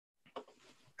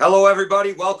Hello,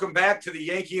 everybody. Welcome back to the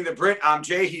Yankee and the Brit. I'm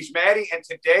Jay. He's Maddie. And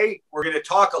today we're going to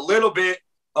talk a little bit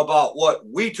about what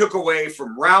we took away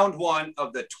from round one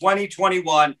of the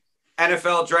 2021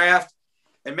 NFL draft.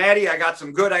 And Maddie, I got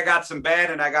some good, I got some bad,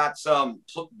 and I got some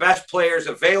best players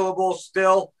available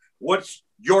still. What's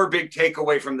your big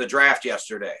takeaway from the draft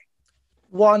yesterday?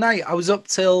 What a night. I was up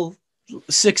till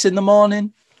 6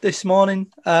 a.m. this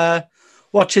morning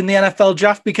watching the NFL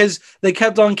draft because they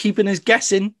kept on keeping us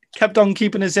guessing, kept on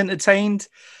keeping us entertained.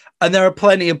 And there are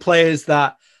plenty of players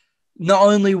that not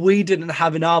only we didn't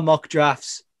have in our mock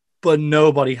drafts, but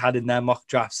nobody had in their mock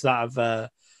drafts that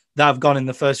have gone in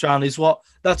the first round.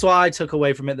 That's what I took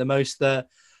away from it the most. I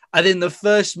think the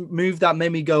first move that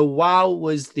made me go, wow,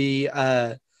 was the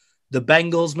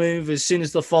Bengals move. As soon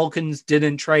as the Falcons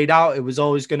didn't trade out, it was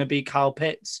always going to be Kyle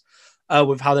Pitts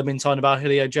with how they've been talking about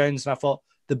Julio Jones. And I thought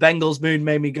the Bengals move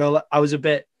made me go, I was a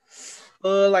bit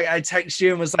like I texted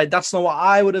you and was like, that's not what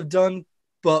I would have done.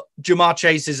 But Ja'Marr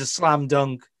Chase is a slam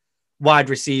dunk wide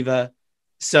receiver.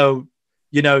 So,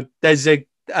 there's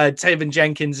Taven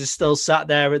Jenkins is still sat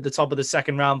there at the top of the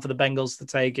second round for the Bengals to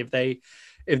take if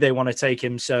they want to take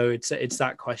him. So it's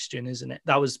that question, isn't it?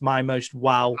 That was my most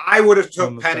wow. I would have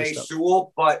took Penei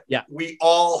Sewell, but yeah, we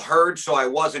all heard, so I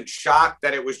wasn't shocked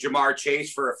that it was Ja'Marr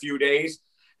Chase for a few days.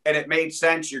 And it made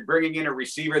sense. You're bringing in a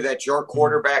receiver that your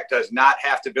quarterback does not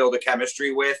have to build a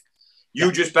chemistry with.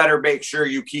 You just better make sure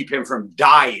you keep him from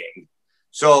dying.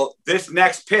 So this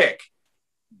next pick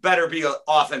better be an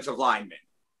offensive lineman.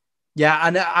 Yeah,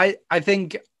 and I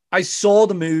think I saw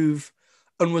the move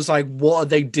and was like, what are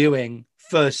they doing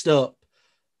first up?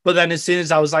 But then as soon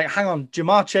as I was like, hang on,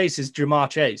 Ja'Marr Chase is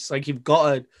Ja'Marr Chase. Like, you've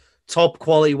got a top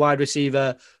quality wide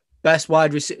receiver, best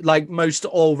wide receiver, like most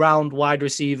all-round wide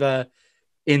receiver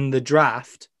in the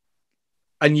draft.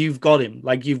 And you've got him.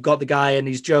 Like, you've got the guy and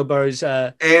he's Joe Burrow's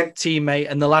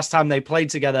teammate. And the last time they played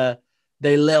together,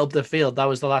 they lit up the field. That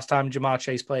was the last time Ja'Marr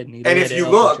Chase played. And if you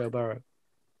look, Joe Burrow.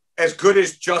 As good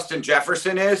as Justin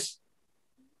Jefferson is,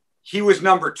 he was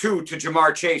number 2 to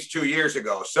Ja'Marr Chase 2 years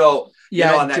ago. So,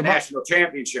 on that national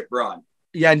championship run.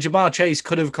 Yeah, and Ja'Marr Chase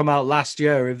could have come out last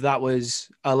year if that was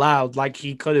allowed. Like,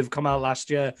 he could have come out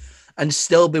last year and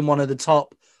still been one of the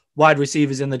top wide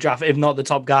receivers in the draft, if not the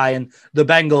top guy. And the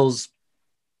Bengals,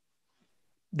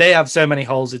 they have so many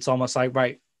holes. It's almost like,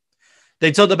 right,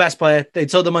 they took the best player. They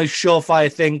took the most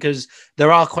surefire thing because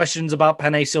there are questions about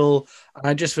Penei Sewell. And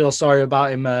I just feel sorry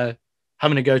about him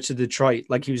having to go to Detroit.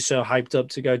 Like, he was so hyped up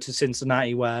to go to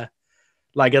Cincinnati where,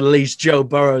 like, at least Joe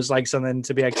Burrow's like something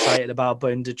to be excited about.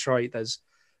 But in Detroit, there's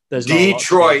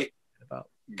Detroit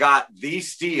got the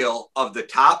steal of the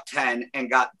top 10 and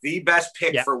got the best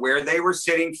pick for where they were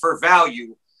sitting for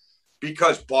value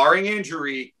because barring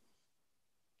injury,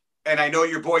 and I know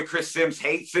your boy Chris Sims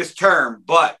hates this term,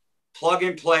 but plug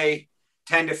and play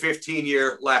 10 to 15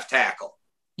 year left tackle.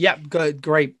 Yeah, good,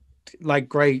 great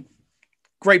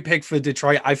pick for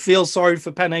Detroit. I feel sorry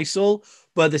for Penei Sewell,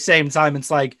 but at the same time,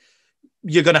 it's like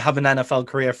you're going to have an NFL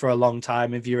career for a long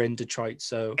time if you're in Detroit.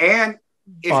 So, and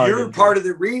if you're part of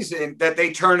the reason that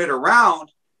they turn it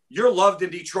around, you're loved in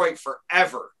Detroit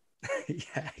forever.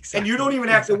 Yeah, exactly. And you don't even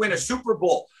have to win a Super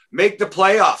Bowl, make the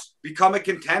playoffs, become a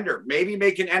contender, maybe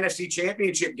make an NFC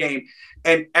championship game.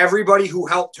 And everybody who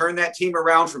helped turn that team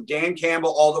around from Dan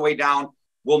Campbell all the way down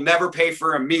will never pay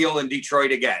for a meal in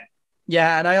Detroit again.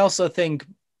 Yeah, and I also think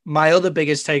my other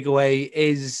biggest takeaway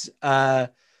is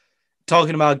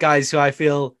talking about guys who I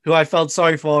felt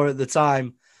sorry for at the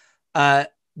time.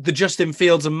 The Justin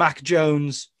Fields and Mac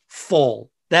Jones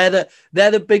fall. They're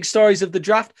the big stories of the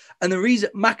draft. And the reason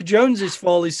Mac Jones's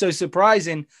fall is so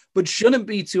surprising, but shouldn't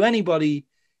be to anybody,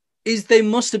 is they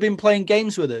must have been playing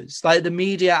games with us. Like, the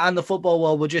media and the football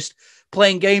world were just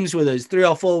playing games with us 3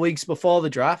 or 4 weeks before the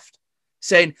draft,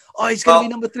 saying, oh, he's going to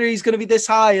be number 3, he's going to be this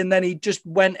high. And then he just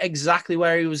went exactly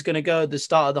where he was going to go at the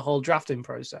start of the whole drafting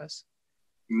process.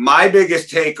 My biggest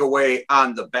takeaway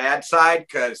on the bad side,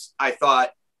 because I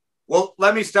thought, well,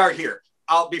 let me start here.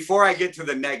 Before I get to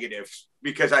the negatives,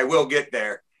 because I will get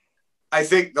there. I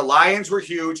think the Lions were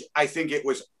huge. I think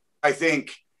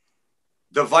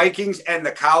the Vikings and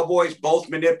the Cowboys both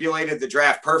manipulated the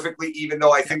draft perfectly, even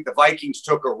though I think the Vikings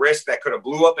took a risk that could have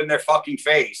blew up in their fucking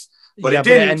face. But it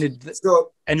didn't.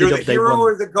 So you're the hero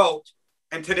or the GOAT,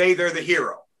 and today they're the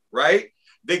hero, right?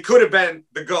 They could have been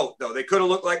the GOAT, though. They could have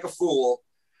looked like a fool.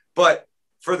 But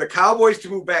for the Cowboys to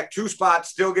move back 2 spots,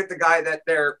 still get the guy that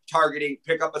they're targeting,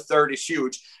 pick up a third is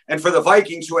huge. And for the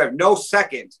Vikings, who have no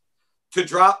second, to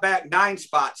drop back 9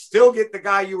 spots, still get the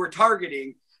guy you were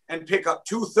targeting and pick up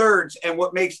 2/3. And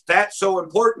what makes that so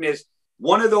important is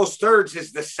one of those thirds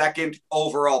is the second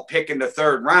overall pick in the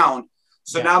 3rd round.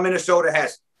 So now Minnesota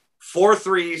has 4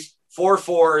 threes, 4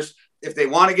 fours. If they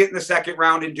want to get in the second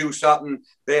round and do something,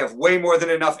 they have way more than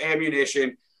enough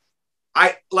ammunition.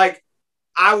 I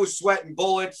was sweating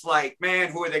bullets like,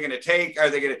 man, who are they going to take? Are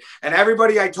they going to? And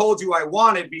everybody I told you I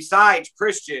wanted besides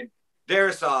Christian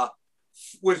Darrisaw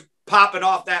was popping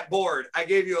off that board. I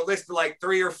gave you a list of like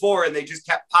 3 or 4, and they just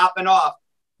kept popping off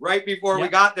right before we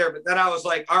got there. But then I was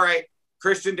like, all right,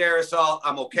 Christian Darrisaw,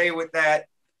 I'm okay with that.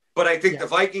 But I think the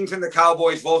Vikings and the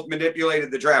Cowboys both manipulated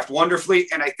the draft wonderfully,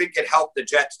 and I think it helped the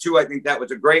Jets too. I think that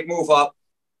was a great move up.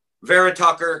 Vera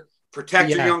Tucker, protect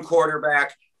your young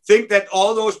quarterback. Think that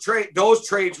all those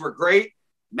trades were great.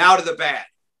 Now to the bad.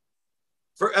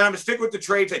 And I'm going to stick with the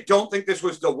trades. I don't think this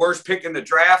was the worst pick in the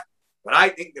draft, but I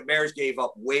think the Bears gave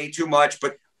up way too much.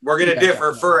 But we're going to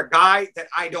differ for a guy that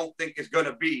I don't think is going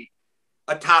to be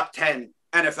a top 10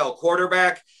 NFL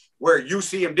quarterback. Where you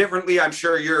see him differently, I'm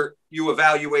sure you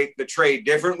evaluate the trade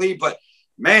differently. But,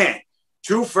 man,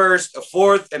 2 firsts, a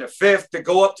 4th, and a 5th to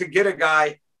go up to get a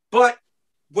guy. But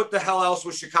what the hell else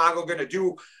was Chicago going to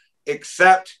do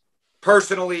except,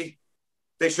 personally,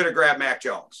 they should have grabbed Mac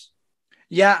Jones.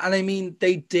 Yeah, and I mean,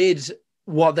 they did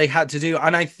what they had to do.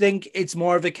 And I think it's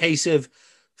more of a case of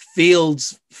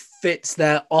Fields fits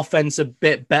their offense a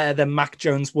bit better than Mac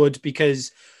Jones would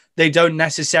because – they don't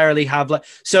necessarily have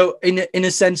so in a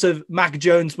sense of Mac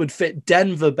Jones would fit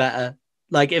Denver better.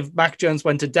 Like if Mac Jones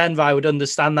went to Denver, I would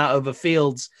understand that over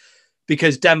Fields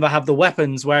because Denver have the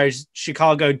weapons, whereas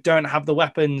Chicago don't have the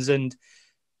weapons, and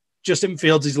Justin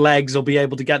Fields' legs will be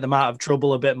able to get them out of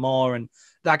trouble a bit more and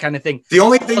that kind of thing. The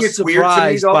only thing is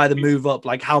surprised by the move up,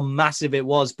 like how massive it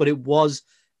was, but it was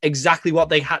exactly what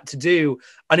they had to do.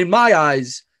 And in my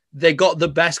eyes, they got the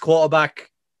best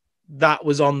quarterback that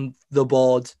was on the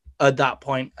board at that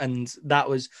point, and that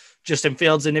was Justin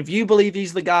Fields. And if you believe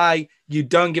he's the guy, you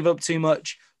don't give up too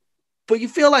much, but you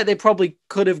feel like they probably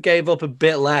could have gave up a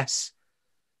bit less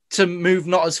to move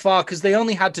not as far because they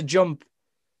only had to jump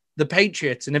the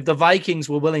Patriots. And if the Vikings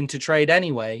were willing to trade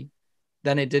anyway,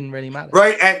 then it didn't really matter.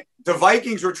 Right, and the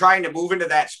Vikings were trying to move into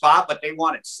that spot, but they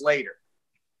wanted Slater.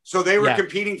 So they were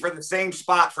competing for the same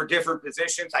spot for different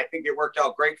positions. I think it worked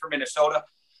out great for Minnesota.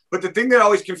 But the thing that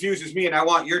always confuses me, and I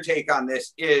want your take on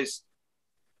this, is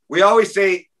we always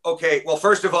say, okay, well,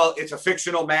 first of all, it's a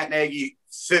fictional Matt Nagy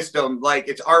system. Like,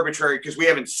 it's arbitrary because we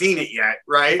haven't seen it yet,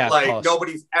 right? Yeah, like,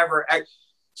 nobody's ever.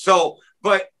 So,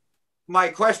 but my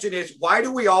question is, why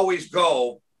do we always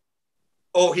go,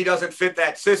 oh, he doesn't fit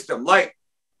that system? Like,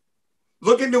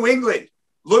 look at New England.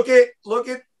 Look at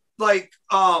like,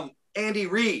 Andy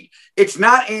Reid. It's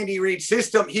not Andy Reid's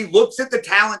system. He looks at the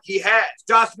talent he has.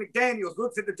 Josh McDaniels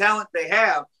looks at the talent they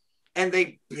have, and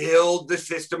they build the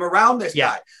system around this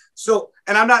guy. So,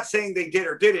 and I'm not saying they did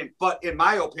or didn't, but in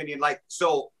my opinion,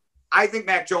 I think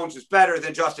Mac Jones is better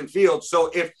than Justin Fields.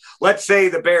 So if, let's say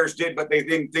the Bears did, but they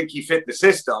didn't think he fit the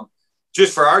system,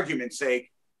 just for argument's sake,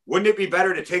 wouldn't it be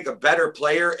better to take a better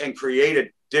player and create a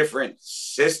different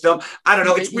system? I don't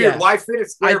know. It's weird. Why fit a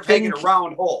square peg in a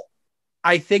round hole?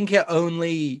 I think the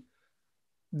only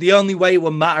way it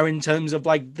will matter in terms of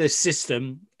like the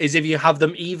system is if you have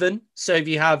them even. So if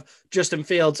you have Justin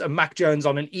Fields and Mac Jones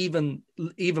on an even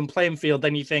playing field,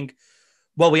 then you think,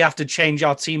 well, we have to change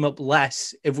our team up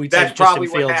less if we take Justin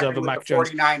Fields over Mac Jones.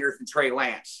 49ers and Trey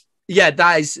Lance. Yeah,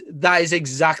 that is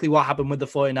exactly what happened with the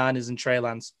 49ers and Trey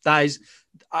Lance. That is,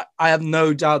 I have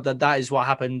no doubt that is what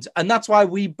happened. And that's why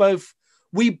we both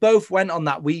went on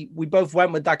that. We both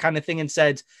went with that kind of thing and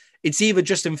said, it's either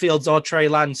Justin Fields or Trey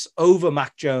Lance over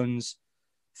Mac Jones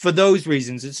for those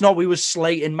reasons. It's not we were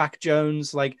slating Mac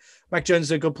Jones. Like, Mac Jones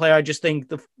is a good player. I just think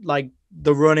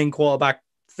the running quarterback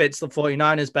fits the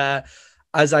 49ers better,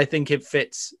 as I think it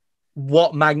fits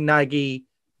what Matt Nagy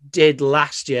did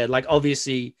last year. Like,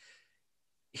 obviously,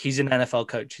 he's an NFL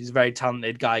coach. He's a very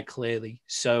talented guy, clearly.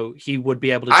 So he would be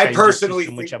able to change. I personally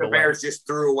think the Bears just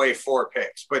threw away 4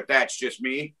 picks, but that's just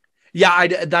me.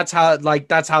 Yeah, that's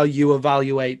how you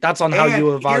evaluate. That's on how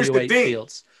you evaluate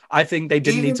Fields. I think they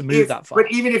didn't need to move that far.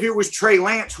 But even if it was Trey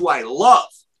Lance, who I love,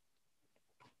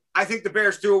 I think the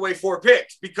Bears threw away 4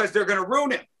 picks because they're going to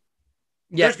ruin him.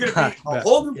 Yeah. There's going to be a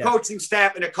whole new coaching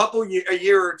staff in a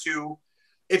year or two.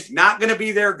 It's not going to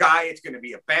be their guy. It's going to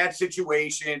be a bad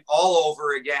situation all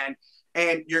over again.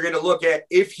 And you're going to look at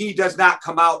if he does not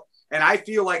come out. And I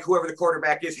feel like whoever the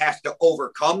quarterback is has to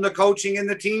overcome the coaching in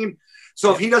the team.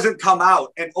 So if he doesn't come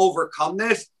out and overcome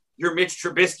this, you're Mitch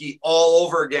Trubisky all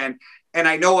over again. And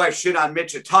I know I shit on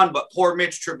Mitch a ton, but poor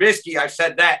Mitch Trubisky, I've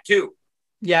said that too.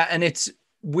 Yeah, and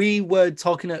we were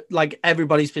talking, like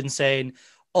everybody's been saying,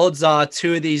 odds are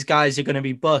 2 of these guys are going to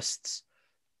be busts.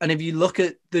 And if you look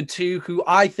at the 2 who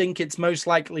I think it's most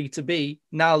likely to be,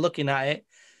 now looking at it,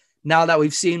 now that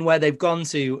we've seen where they've gone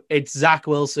to, it's Zach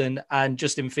Wilson and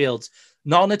Justin Fields.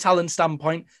 Not on a talent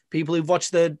standpoint. People who've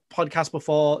watched the podcast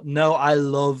before know I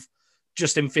love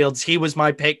Justin Fields. He was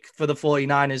my pick for the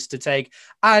 49ers to take.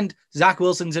 And Zach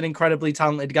Wilson's an incredibly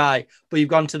talented guy, but you've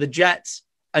gone to the Jets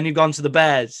and you've gone to the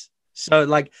Bears. So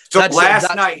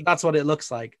last night, that's what it looks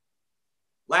like.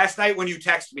 Last night when you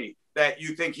text me that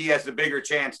you think he has the bigger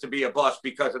chance to be a bust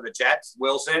because of the Jets,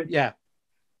 Wilson. Yeah.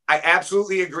 I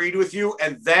absolutely agreed with you.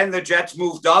 And then the Jets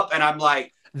moved up and I'm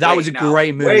like, that was a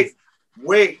great move.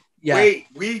 Wait.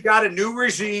 We got a new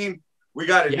regime. We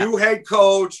got a new head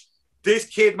coach. This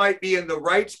kid might be in the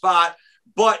right spot.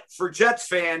 But for Jets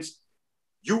fans,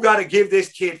 you got to give this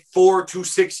kid 4 to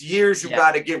 6 years. You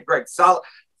got to give Greg Solid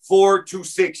 4 to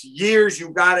 6 years. You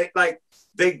got it. Like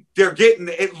they're getting,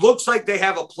 it looks like they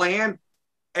have a plan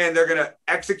and they're going to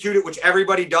execute it, which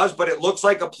everybody does. But it looks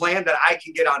like a plan that I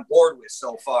can get on board with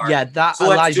so far. Yeah,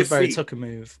 Elijah Vera took a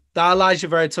move. That Elijah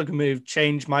Vera took a move,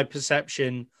 changed my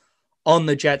perception on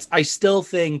the Jets. I still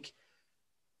think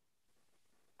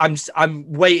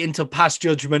I'm waiting to pass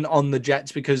judgment on the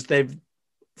Jets because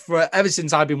ever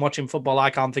since I've been watching football, I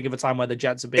can't think of a time where the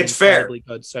Jets have been incredibly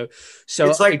good. So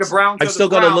it's like the Browns. I've still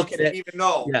got to look at it. Even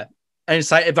though. Yeah. And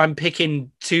it's like if I'm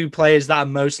picking two players that are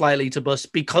most likely to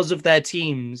bust because of their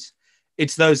teams,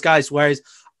 it's those guys. Whereas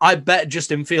I bet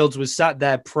Justin Fields was sat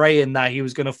there praying that he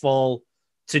was going to fall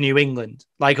to New England.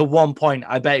 Like at one point,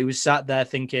 I bet he was sat there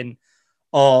thinking,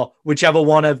 or whichever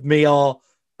one of me or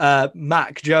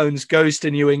Mac Jones goes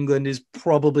to New England is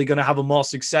probably going to have a more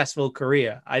successful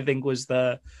career. I think was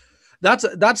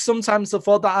that's sometimes the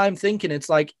thought that I'm thinking. It's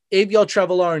like, if you're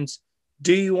Trevor Lawrence,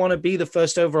 do you want to be the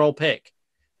first overall pick?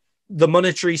 The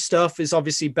monetary stuff is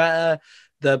obviously better.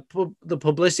 The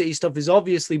publicity stuff is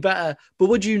obviously better, but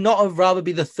would you not have rather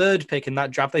be the third pick in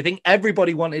that draft? I think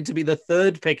everybody wanted to be the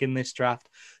third pick in this draft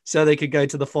so they could go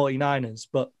to the 49ers,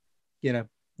 but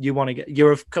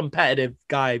you're a competitive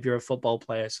guy if you're a football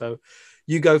player. So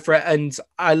you go for it. And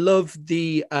I love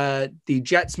the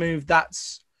Jets move.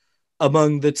 That's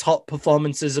among the top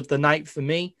performances of the night for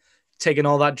me, taking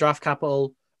all that draft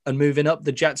capital and moving up.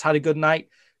 The Jets had a good night.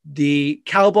 The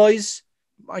Cowboys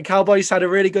had a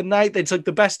really good night. They took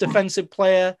the best defensive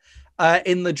player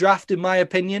in the draft, in my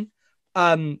opinion.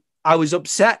 I was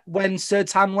upset when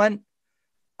Surtain went.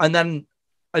 And then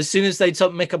as soon as they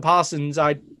took Micah Parsons,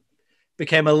 I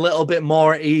became a little bit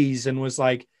more at ease and was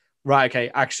like, right, okay,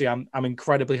 actually, I'm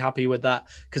incredibly happy with that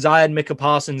because I had Micah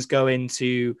Parsons going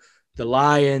to the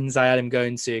Lions. I had him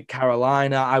going to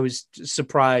Carolina. I was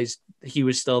surprised he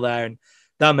was still there, and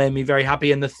that made me very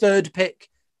happy. And the third pick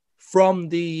from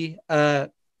the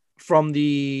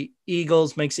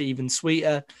Eagles makes it even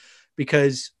sweeter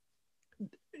because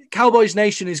Cowboys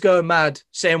Nation is going mad,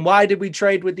 saying, why did we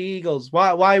trade with the Eagles?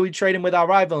 Why are we trading with our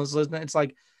rivals? It's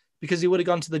like, because he would have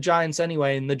gone to the Giants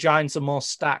anyway, and the Giants are more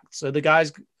stacked. So the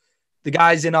guys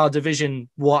in our division,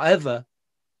 whatever.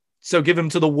 So give him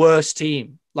to the worst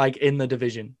team, like in the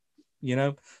division,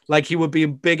 like he would be a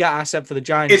bigger asset for the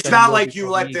Giants. It's not like you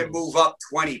let them move up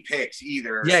 20 picks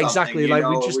either. Yeah, exactly. Like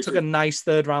we just took a nice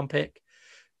third round pick.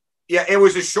 Yeah, it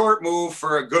was a short move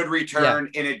for a good return,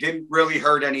 and it didn't really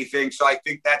hurt anything. So I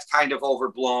think that's kind of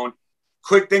overblown.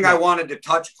 Quick thing I wanted to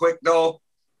touch quick though,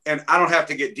 and I don't have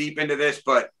to get deep into this,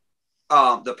 but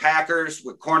the Packers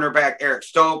with cornerback Eric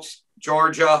Stokes,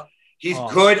 Georgia. He's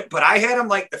good, but I had him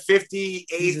like the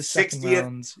 58th,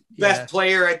 60th best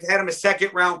player. I had him a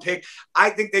second round pick.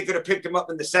 I think they could have picked him up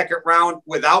in the second round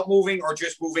without moving or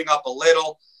just moving up a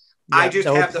little. Yeah, I just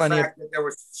have the fact that there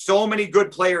were so many good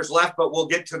players left, but we'll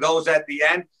get to those at the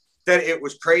end, that it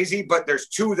was crazy. But there's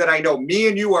two that I know me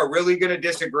and you are really going to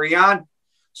disagree on.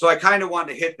 So I kind of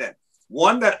wanted to hit them.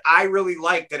 One that I really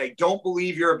like that I don't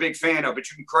believe you're a big fan of, but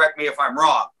you can correct me if I'm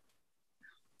wrong.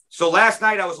 So last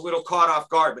night I was a little caught off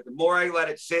guard, but the more I let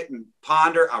it sit and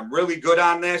ponder, I'm really good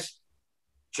on this.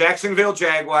 Jacksonville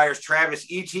Jaguars, Travis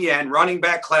Etienne, running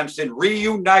back Clemson,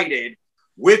 reunited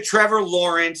with Trevor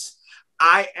Lawrence.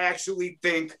 I actually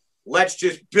think let's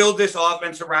just build this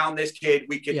offense around this kid.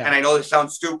 We can, and I know this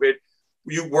sounds stupid.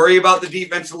 You worry about the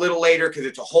defense a little later because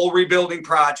it's a whole rebuilding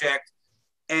project.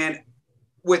 And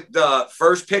with the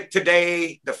first pick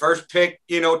today, the first pick,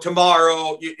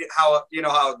 tomorrow, how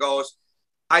it goes.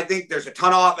 I think there's a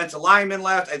ton of offensive linemen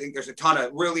left. I think there's a ton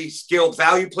of really skilled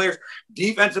value players,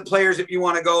 defensive players, if you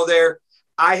want to go there.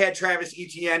 I had Travis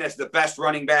Etienne as the best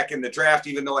running back in the draft,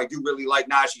 even though I do really like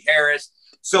Najee Harris.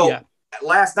 So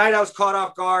last night I was caught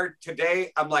off guard.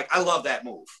 Today, I'm like, I love that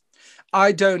move.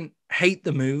 I don't hate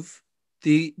the move.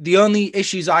 The only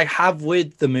issues I have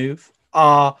with the move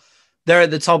are they're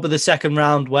at the top of the second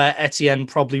round where Etienne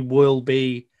probably will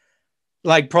be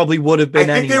Like probably would have been.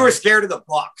 I think they were scared of the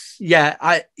Bucs.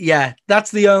 Yeah. That's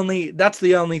the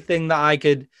only thing that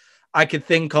I could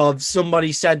think of.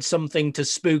 Somebody said something to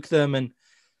spook them, and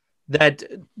that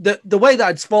the way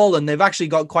that it's fallen, they've actually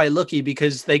got quite lucky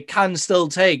because they can still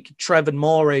take Trevor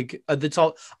Moehrig at the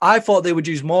top. I thought they would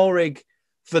use Moehrig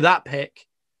for that pick,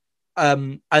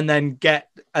 and then get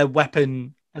a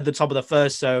weapon at the top of the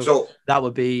first. So that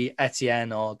would be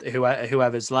Etienne or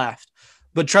whoever's left.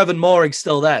 But Trevor Moehrig's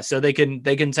still there, so they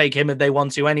can take him if they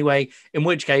want to anyway. In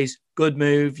which case, good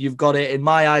move. You've got it. In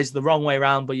my eyes, the wrong way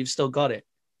around, but you've still got it.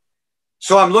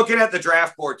 So I'm looking at the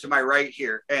draft board to my right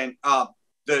here, and all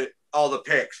the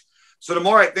picks. So the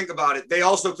more I think about it, they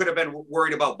also could have been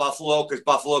worried about Buffalo because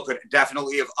Buffalo could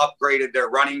definitely have upgraded their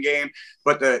running game.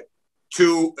 But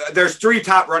there's 3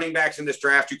 top running backs in this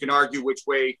draft. You can argue which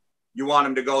way you want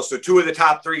them to go. So 2 of the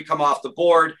top 3 come off the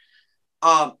board.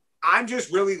 I'm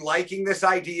just really liking this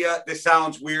idea. This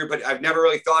sounds weird, but I've never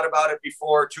really thought about it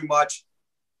before too much.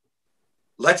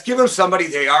 Let's give them somebody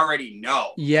they already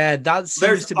know. Yeah, that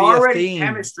seems to be a theme.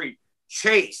 Chemistry.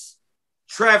 Chase,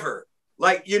 Trevor,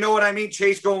 like, you know what I mean?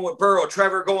 Chase going with Burrow,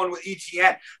 Trevor going with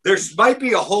Etienne. There might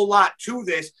be a whole lot to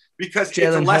this because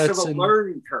it's less of a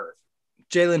learning curve.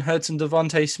 Jalen Hurts and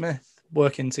Devontae Smith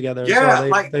working together. Yeah, as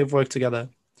well. They've worked together.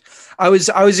 I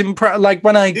was impressed. Like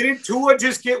when didn't Tua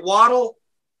just get Waddle?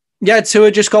 Yeah, Tua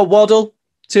just got Waddle.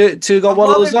 Tua got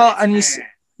Waddle as well. And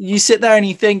you sit there and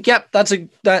you think, yep,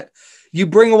 that you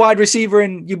bring a wide receiver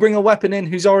in, you bring a weapon in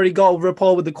who's already got a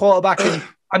rapport with the quarterback. And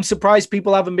I'm surprised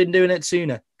people haven't been doing it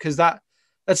sooner because that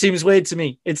seems weird to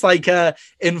me. It's like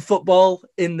in football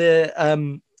in the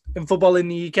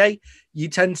UK, you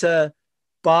tend to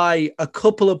buy a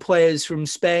couple of players from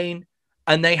Spain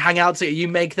and they hang out together. You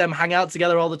make them hang out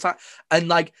together all the time. And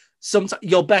like sometimes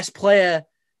your best player,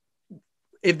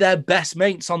 if they're best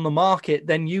mates on the market,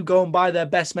 then you go and buy their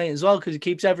best mate as well because it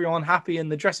keeps everyone happy in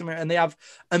the dressing room and they have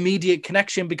immediate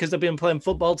connection because they've been playing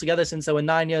football together since they were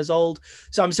 9 years old.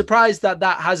 So I'm surprised that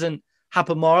hasn't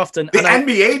happened more often. The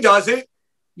NBA does it.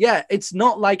 Yeah, it's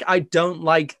not like I don't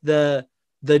like the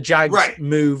Jags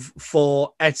move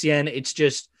for Etienne. It's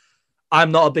just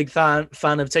I'm not a big fan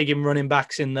of taking running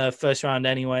backs in the first round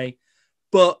anyway.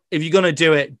 But if you're going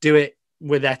to do it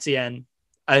with Etienne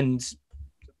and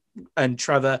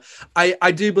Trevor.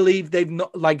 I do believe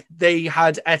they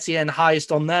had Etienne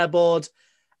highest on their board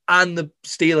and the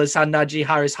Steelers had Najee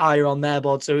Harris higher on their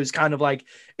board. So it's kind of like,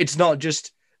 it's not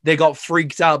just they got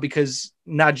freaked out because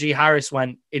Najee Harris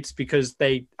went. It's because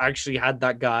they actually had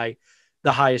that guy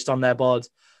the highest on their board.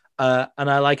 And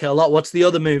I like it a lot. What's the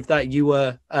other move that you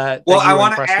were I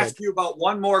want to ask you about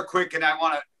one more quick, and I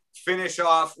want to finish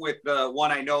off with the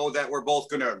one I know that we're both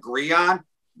going to agree on.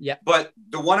 Yeah. But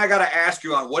the one I got to ask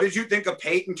you on, what did you think of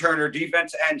Peyton Turner,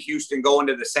 defense end Houston, going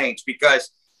to the Saints?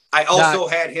 Because I also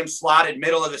had him slotted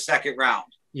middle of the second round.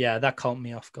 Yeah, that caught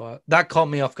me off guard.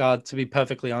 To be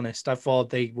perfectly honest. I thought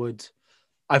they would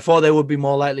be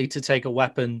more likely to take a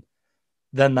weapon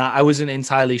than that. I wasn't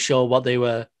entirely sure what they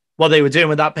were doing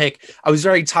with that pick. I was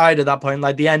very tired at that point.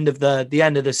 Like the end of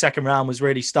the second round was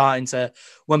really starting to,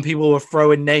 when people were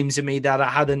throwing names at me that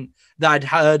I'd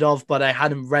heard of, but I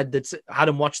hadn't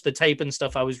hadn't watched the tape and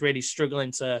stuff. I was really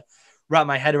struggling to wrap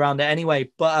my head around it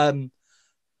anyway. But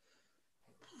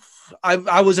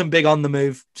I wasn't big on the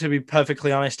move, to be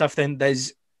perfectly honest. I think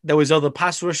there was other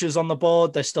pass rushers on the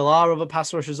board. There still are other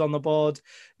pass rushers on the board.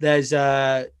 There's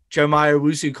Jeremiah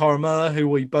Owusu-Koramoah, who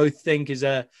we both think is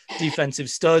a defensive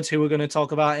stud, who we're going to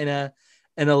talk about in a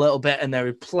little bit. And there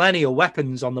are plenty of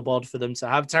weapons on the board for them to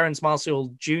have. Terrence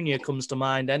Marshall Jr. comes to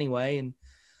mind anyway. And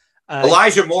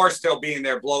Elijah Moore still being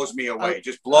there blows me away.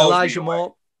 Just blows Elijah me away.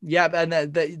 Moore. Yeah,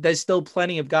 and there's still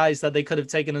plenty of guys that they could have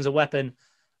taken as a weapon.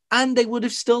 And they would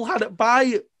have still had it,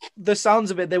 by the sounds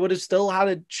of it, they would have still had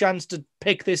a chance to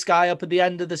pick this guy up at the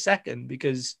end of the second,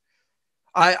 because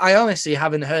I honestly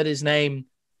haven't heard his name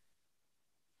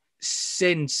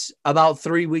since about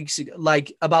 3 weeks ago.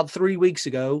 Like about 3 weeks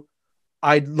ago,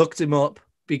 I looked him up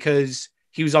because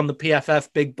he was on the PFF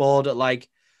big board at like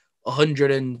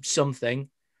 100 and something.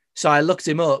 So I looked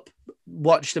him up,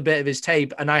 watched a bit of his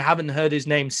tape, and I haven't heard his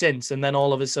name since. And then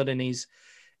all of a sudden he's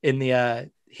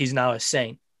he's now a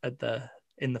Saint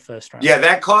in the first round. Yeah,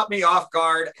 that caught me off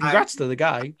guard. Congrats to the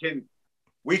guy.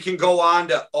 We can go on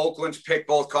to Oakland's pick.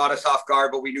 Both caught us off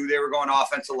guard, but we knew they were going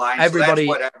offensive line. Everybody,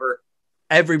 so that's whatever.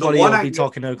 Everybody will be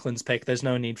talking Oakland's pick. There's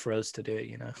no need for us to do it,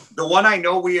 you know. The one I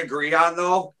know we agree on,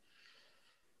 though,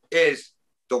 is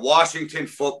the Washington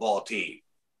football team.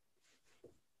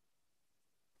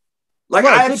 Like,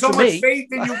 I have so much faith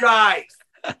in you guys.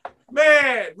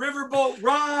 Man, Riverboat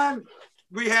Ron.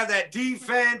 We have that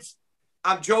defense.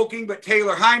 I'm joking, but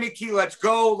Taylor Heineke, let's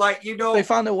go. Like, they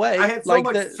found a way. I had so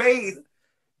much faith.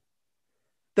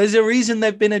 There's a reason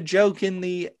they've been a joke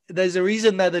there's a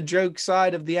reason they're the joke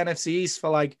side of the NFC East for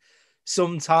like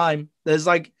some time.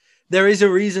 There is a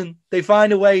reason they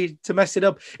find a way to mess it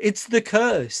up. It's the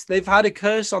curse. They've had a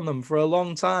curse on them for a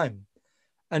long time.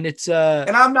 And it's and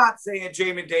I'm not saying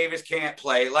Jamin Davis can't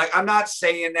play. Like, I'm not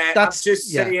saying that. I'm just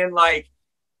saying, like,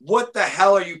 what the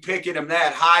hell are you picking him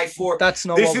that high for? That's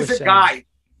not this what is we're a saying. Guy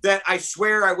that I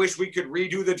swear I wish we could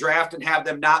redo the draft and have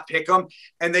them not pick him,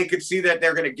 and they could see that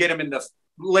they're going to get him in the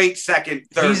late second,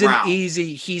 third round.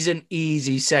 He's an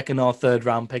easy second or third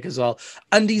round pick as well.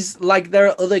 And he's like, there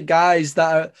are other guys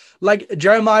that are like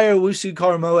Jeremiah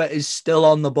Owusu-Koramoah is still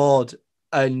on the board,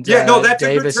 and that's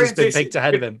Davis has been picked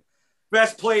ahead of him.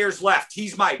 Best players left.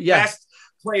 He's my best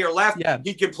player left. Yeah.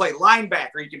 He can play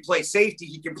linebacker. He can play safety.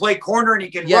 He can play corner, and he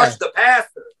can rush the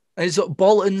passer. And so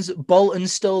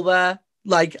Bolton's still there.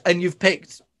 Like, and you've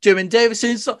picked Jamin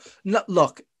Davis. So,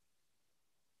 look,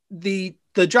 the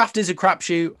draft is a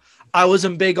crapshoot. I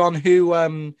wasn't big on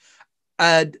who.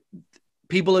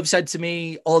 People have said to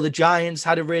me, the Giants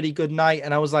had a really good night,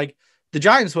 and I was like, the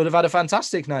Giants would have had a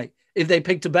fantastic night if they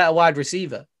picked a better wide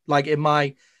receiver. Like in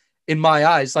my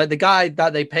eyes, like the guy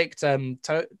that they picked,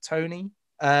 Tony,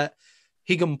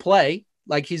 he can play.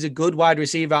 Like, he's a good wide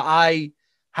receiver. I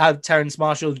have Terrence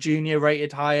Marshall Jr.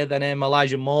 rated higher than him.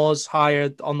 Elijah Moore's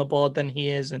higher on the board than he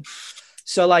is. And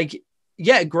so, like,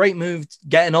 great move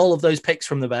getting all of those picks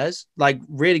from the Bears. Like,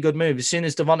 really good move. As soon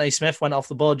as Devontae Smith went off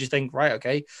the board, you think, right,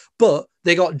 okay. But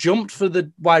they got jumped for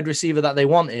the wide receiver that they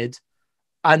wanted.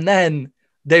 And then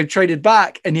they've traded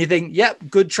back, and you think, yep,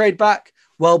 good trade back.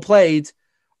 Well played.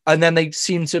 And then they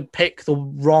seem to pick the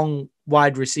wrong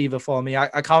wide receiver for me. I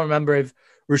can't remember if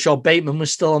Rashad Bateman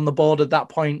was still on the board at that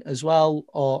point as well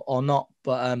or not.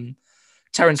 But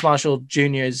Terrence Marshall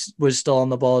Jr. was still on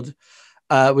the board.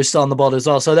 As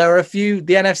well. So there are a few.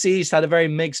 The NFC East had a very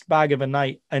mixed bag of a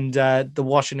night, and the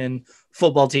Washington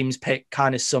football team's pick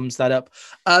kind of sums that up.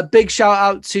 Big shout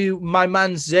out to my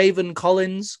man Zaven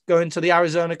Collins going to the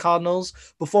Arizona Cardinals.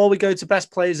 Before we go to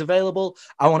best players available,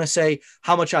 I want to say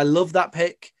how much I love that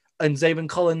pick. And Zaven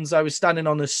Collins, I was standing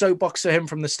on a soapbox for him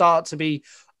from the start to be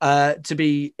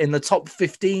in the top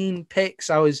 15 picks.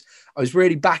 I was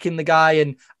really backing the guy,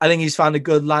 and I think he's found a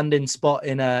good landing spot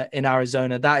in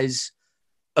Arizona. That is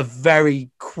a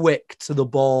very quick to the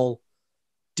ball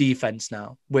defense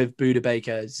now with Budda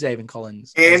Baker, Zaven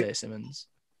Collins, and Isaiah Simmons.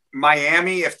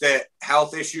 Miami, if the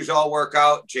health issues all work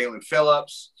out, Jalen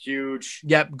Phillips, huge.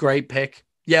 Yep, great pick.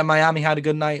 Yeah, Miami had a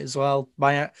good night as well.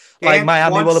 Miami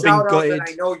will have been gutted.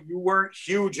 I know you weren't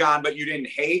huge on, but you didn't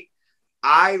hate.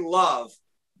 I love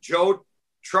Joe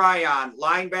Tryon,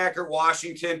 linebacker,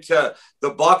 Washington to the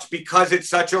Bucks, because it's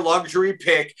such a luxury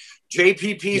pick.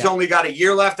 JPP's only got a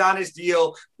year left on his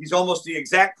deal. He's almost the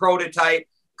exact prototype.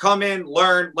 Come in,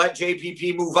 learn, let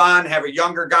JPP move on, have a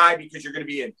younger guy, because you're going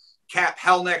to be in cap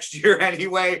hell next year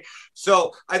anyway.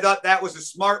 So I thought that was a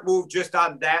smart move just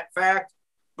on that fact.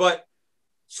 But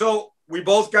so we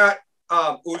both got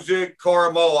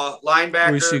Owusu-Koramoah,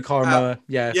 linebacker. Owusu-Koramoah,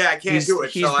 yeah. Yeah, I can't do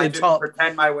it, so I just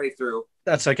pretend my way through.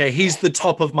 That's okay. He's the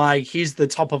top of my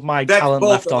talent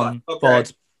left on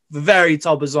board. Very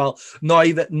top as well. Not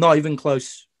even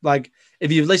close. Like,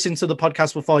 if you've listened to the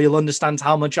podcast before, you'll understand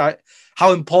how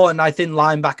important I think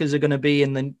linebackers are going to be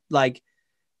in the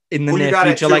near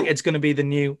future. Like, it's going to be the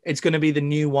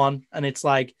new one, and it's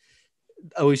like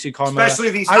Owusu-Koramoah. Especially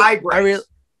these hybrids.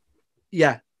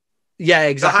 Yeah,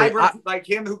 exactly. The hybrid like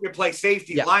him who can play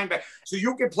safety, linebacker. So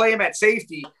you can play him at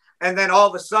safety, and then all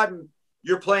of a sudden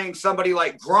you're playing somebody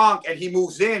like Gronk, and he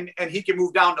moves in, and he can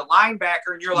move down to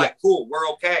linebacker, and you're like, cool, we're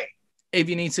okay. If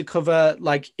you need to cover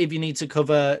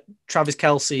Travis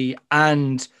Kelce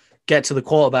and get to the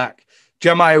quarterback,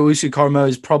 Jeremiah Owusu-Koramoah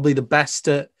is probably the best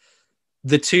at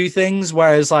the two things,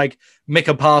 whereas like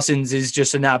Micah Parsons is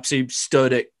just an absolute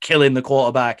stud at killing the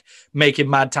quarterback,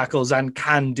 making mad tackles, and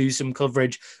can do some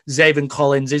coverage. Zaven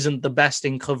Collins isn't the best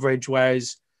in coverage,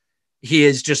 whereas he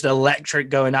is just electric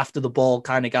going after the ball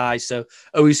kind of guy. So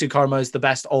Owusu-Koramoah is the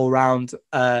best all-round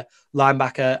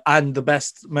linebacker and the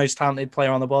best, most talented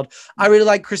player on the board. I really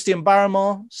like Christian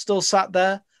Barmore, still sat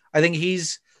there. I think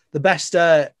he's the best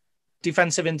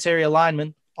defensive interior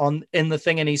lineman in the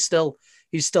thing, and he's still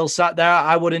sat there.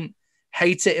 I wouldn't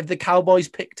hate it if the Cowboys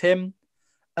picked him,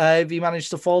 if he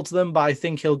managed to fall to them, but I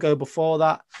think he'll go before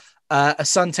that.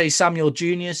 Asante Samuel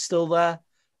Jr. is still there.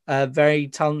 Very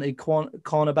talented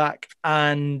cornerback,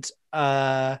 and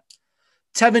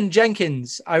Tevin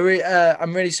Jenkins.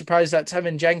 I'm really surprised that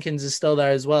Tevin Jenkins is still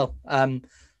there as well.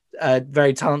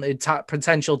 very talented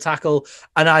potential tackle.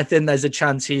 And I think there's a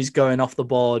chance he's going off the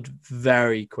board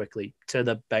very quickly to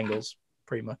the Bengals,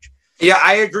 pretty much. Yeah,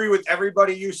 I agree with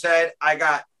everybody you said. I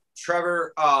got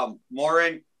Trevor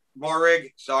Moehrig.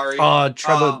 Sorry.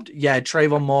 Trevon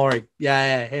Moehrig.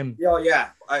 Yeah, him. Yeah.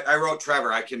 I wrote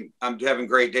Trevor. I'm having a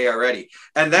great day already.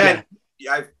 And then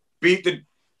I beat the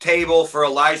table for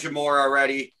Elijah Moore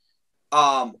already.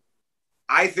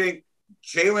 I think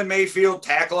Jalen Mayfield,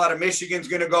 tackle out of Michigan, is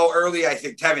going to go early. I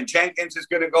think Tevin Jenkins is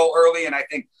going to go early. And I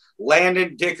think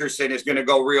Landon Dickerson is going to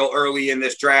go real early in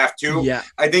this draft too. Yeah.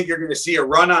 I think you're going to see a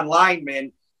run on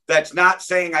linemen. That's not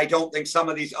saying I don't think some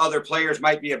of these other players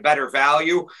might be a better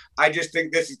value. I just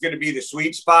think this is going to be the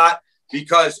sweet spot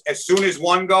because as soon as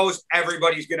one goes,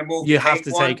 everybody's going to move. You have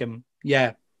to take him.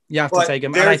 Yeah, you have to take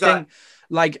him. And I think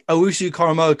like Owusu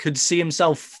Koromoa could see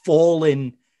himself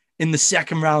falling in the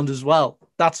second round as well.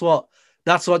 That's what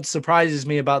surprises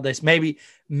me about this. Maybe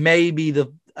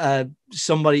the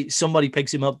somebody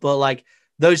picks him up, but like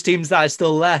those teams that are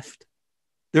still left,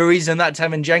 the reason that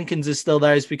Tevin Jenkins is still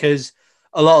there is because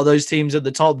a lot of those teams at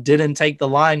the top didn't take the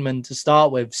lineman to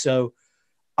start with. So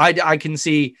I can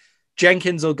see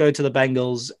Jenkins will go to the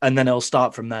Bengals and then it'll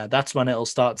start from there. That's when it'll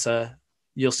start to,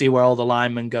 you'll see where all the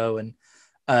linemen go. And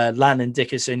Landon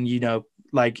Dickerson,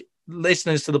 like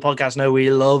listeners to the podcast know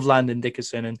we love Landon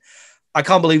Dickerson. And I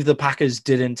can't believe the Packers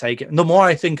didn't take it. And the more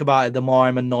I think about it, the more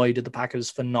I'm annoyed at the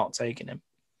Packers for not taking him.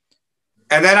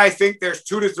 And then I think there's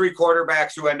 2 to 3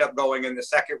 quarterbacks who end up going in the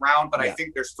second round, but I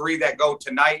think there's 3 that go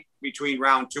tonight between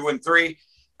round 2 and 3.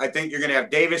 I think you're going to have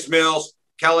Davis Mills,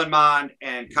 Kellen Mond,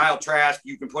 and Kyle Trask.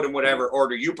 You can put them whatever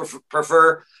order you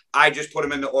prefer. I just put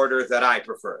them in the order that I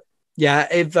prefer. Yeah,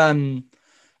 if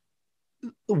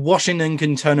Washington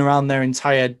can turn around their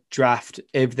entire draft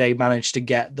if they manage to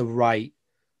get the right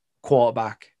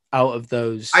quarterback out of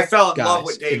those. I fell in love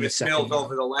with Davis Mills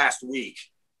over the last week.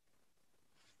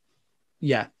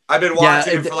 Yeah. I've been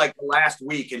watching him for like the last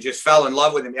week and just fell in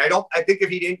love with him. I think if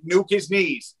he didn't nuke his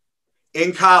knees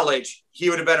in college,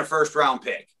 he would have been a first round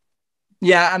pick.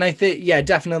 Yeah, and I think,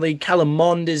 definitely. Kellen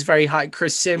Mond is very high.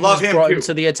 Chris Sims brought him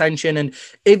to the attention. And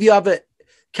if you have it,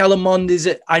 Kellen Mond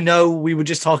I know we were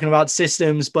just talking about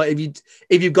systems, but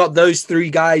if you've got those 3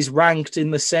 guys ranked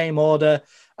in the same order,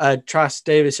 Trask,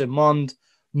 Davis, and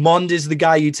Mond is the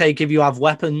guy you take if you have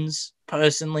weapons,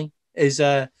 personally, is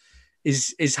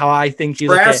how I think you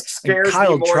look at it. Scares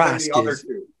Kyle me more Trask than the other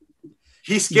 2.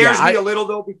 He scares me a little,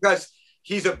 though, because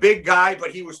he's a big guy,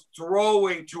 but he was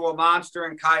throwing to a monster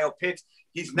in Kyle Pitts.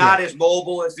 He's not as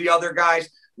mobile as the other guys,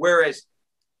 whereas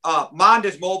Mond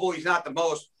is mobile. He's not the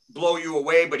most blow you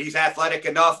away, but he's athletic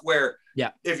enough where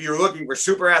if you're looking for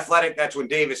super athletic, that's when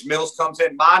Davis Mills comes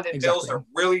in. Mond and Mills are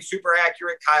really super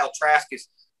accurate. Kyle Trask is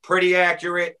pretty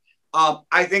accurate.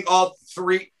 I think all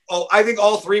 3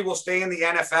 will stay in the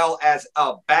NFL as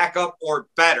a backup or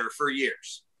better for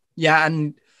years. Yeah,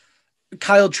 and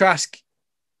Kyle Trask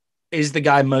is the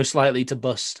guy most likely to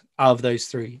bust out of those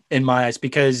 3 in my eyes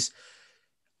because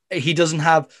he doesn't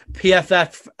have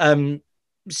PFF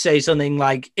say something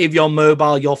like, if you're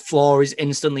mobile, your floor is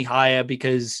instantly higher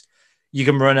because you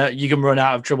can run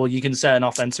out of trouble. You can set an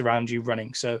offense around you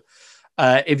running. So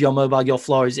if you're mobile, your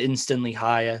floor is instantly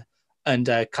higher. And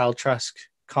Kyle Trask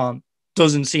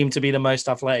doesn't seem to be the most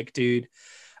athletic dude.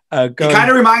 He kind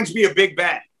of reminds me of Big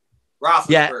Ben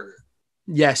Roethlisberger.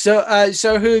 Yeah.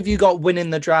 So who have you got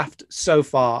winning the draft so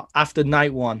far after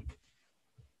night 1?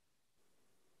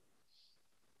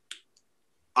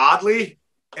 Oddly,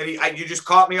 and you just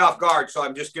caught me off guard, so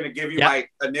I'm just going to give you my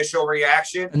initial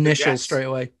reaction. Straight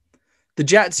away. The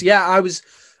Jets,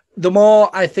 the more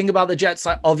I think about the Jets,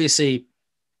 like obviously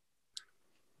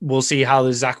we'll see how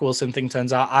the Zach Wilson thing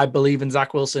turns out. I believe in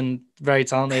Zach Wilson, very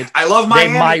talented. I love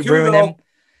Miami. They might ruin him.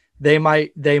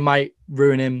 They might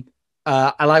ruin him.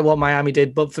 I like what Miami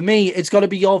did, but for me, it's got to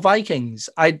be your Vikings.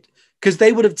 Because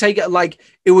they would have taken, like,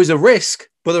 it was a risk,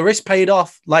 but the risk paid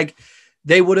off. Like,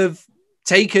 they would have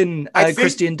taken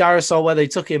Christian Darrisaw where they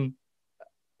took him.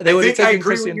 They would have taken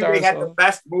Christian Darrisaw. They had the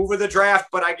best move of the draft,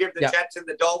 but I give the Jets and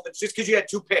the Dolphins just because you had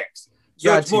 2 picks.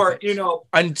 So it's more, picks.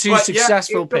 And 2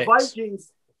 successful picks.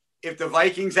 If the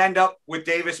Vikings end up with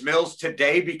Davis Mills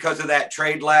today because of that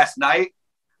trade last night,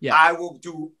 I will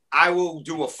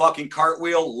do a fucking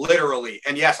cartwheel, literally.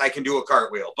 And yes, I can do a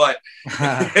cartwheel, but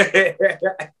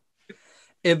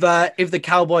if the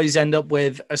Cowboys end up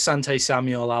with Asante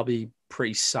Samuel, I'll be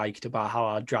pretty psyched about how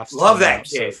our draft's love that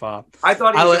kid so far. I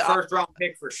thought he was a first round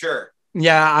pick for sure.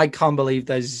 Yeah, I can't believe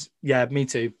there's. Yeah, me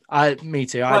too. Me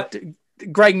too.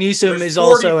 Greg Newsome is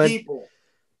also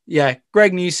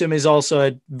Greg Newsome is also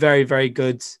a very, very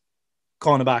good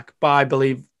cornerback, but I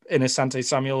believe in Asante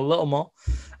Samuel a little more.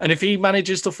 And if he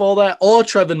manages to fall there, or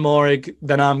Trevor Moehrig,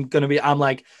 then I'm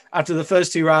like, after the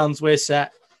first 2 rounds, we're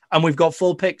set. And we've got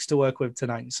full picks to work with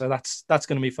tonight. So that's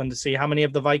going to be fun to see. How many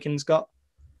have the Vikings got?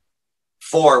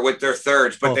 4 with their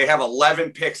thirds, but they have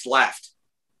 11 picks left.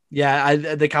 Yeah,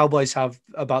 the Cowboys have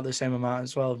about the same amount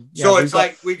as well. Yeah, so it's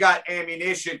like we got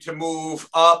ammunition to move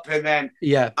up. And then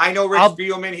I know Rich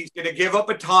Spielman, he's going to give up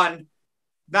a ton.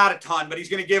 Not a ton, but he's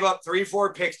going to give up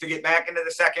 3-4 picks to get back into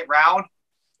the second round.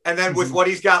 And then with what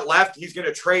he's got left, he's going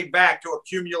to trade back to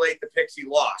accumulate the picks he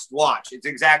lost. Watch. It's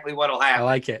exactly what'll happen.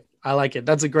 I like it.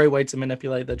 That's a great way to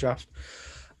manipulate the draft.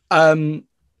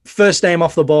 First name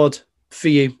off the board for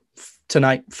you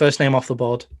tonight. First name off the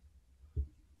board.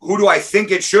 Who do I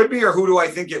think it should be, or who do I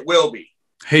think it will be?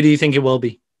 Who do you think it will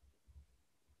be?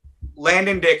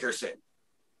 Landon Dickerson.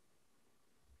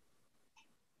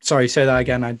 Sorry, say that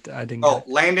again. I didn't. Oh,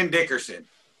 Landon Dickerson.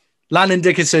 Landon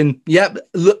Dickerson. Yep,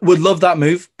 would love that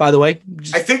move. By the way,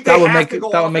 I think that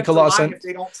would make a lot of sense if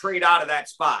they don't trade out of that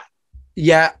spot.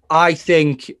 Yeah, I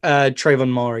think Trayvon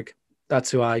Moehrig.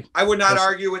 That's who I would not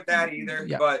argue with that either.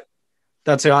 Yeah. But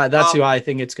that's who I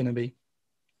think it's going to be.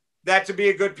 That to be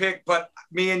a good pick, but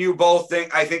me and you both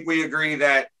I think we agree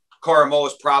that Coramo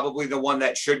is probably the one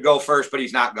that should go first, but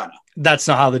he's not gonna. That's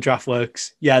not how the draft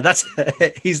works. Yeah,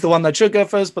 he's the one that should go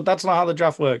first, but that's not how the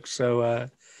draft works. So,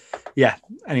 yeah.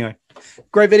 Anyway,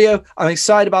 great video. I'm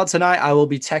excited about tonight. I will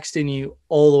be texting you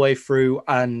all the way through,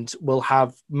 and we'll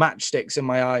have matchsticks in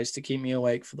my eyes to keep me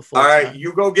awake for the full. All right,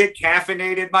 you go get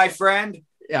caffeinated, my friend.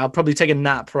 Yeah, I'll probably take a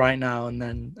nap right now and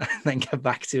then get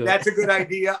back to it. That's a good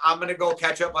idea. I'm going to go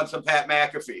catch up on some Pat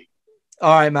McAfee.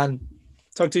 All right, man.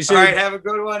 Talk to you soon. All right, have a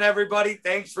good one, everybody.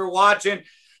 Thanks for watching.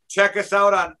 Check us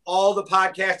out on all the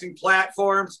podcasting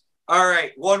platforms. All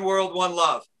right, one world, one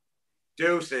love.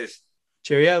 Deuces.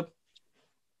 Cheerio.